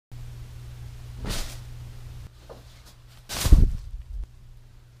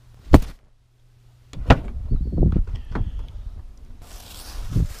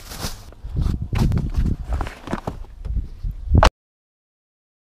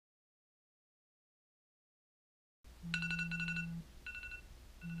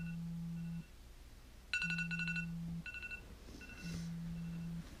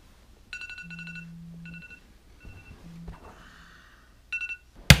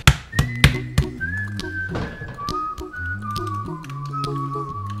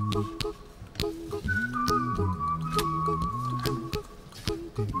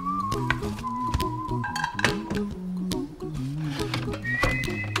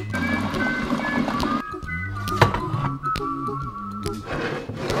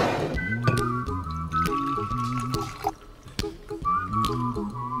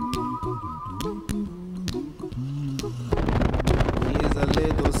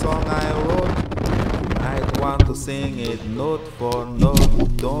song I wrote. You might want to sing it note for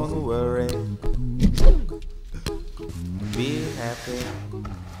note. Don't worry, be happy.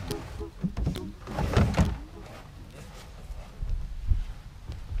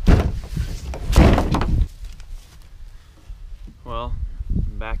 Well,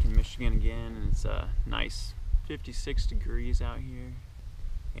 I'm back in Michigan again, and it's nice 56 degrees out here.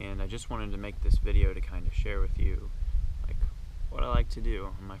 And I just wanted to make this video to kind of share with you like what I like to do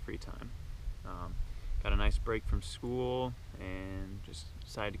on my free time. Got a nice break from school and just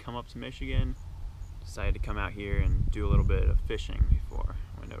decided to come up to Michigan. Decided to come out here and do a little bit of fishing before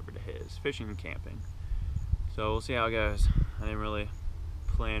I went over to his. Fishing and camping. So we'll see how it goes. I didn't really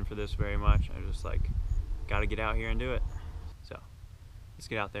plan for this very much. I was just like, gotta get out here and do it. So let's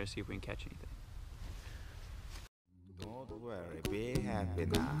get out there and see if we can catch anything. Don't worry, be happy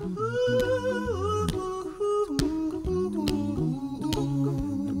now.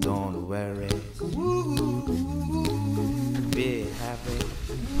 Don't worry, be happy.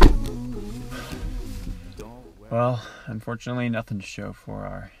 Well, unfortunately nothing to show for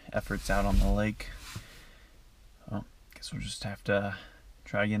our efforts out on the lake. Well, guess we'll just have to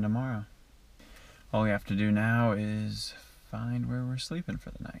try again tomorrow. All we have to do now is find where we're sleeping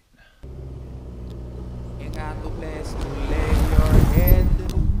for the night. You got no place to lay your head.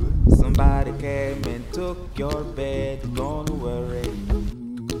 Somebody came and took your bed. Don't worry,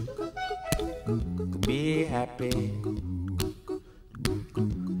 be happy.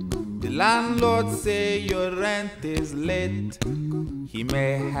 The landlord say your rent is late. He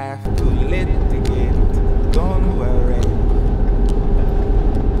may have to litigate. Don't worry.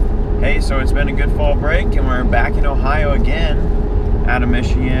 Hey, so it's been a good fall break and we're back in Ohio again, out of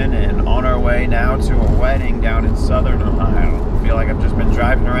Michigan, and on our way now to a wedding down in southern Ohio. I feel like I've just been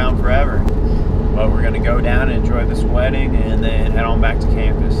driving around forever. But we're gonna go down and enjoy this wedding and then head on back to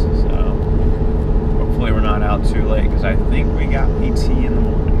campus. So hopefully we're not out too late because I think we got PT in the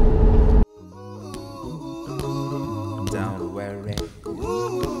morning. Don't worry.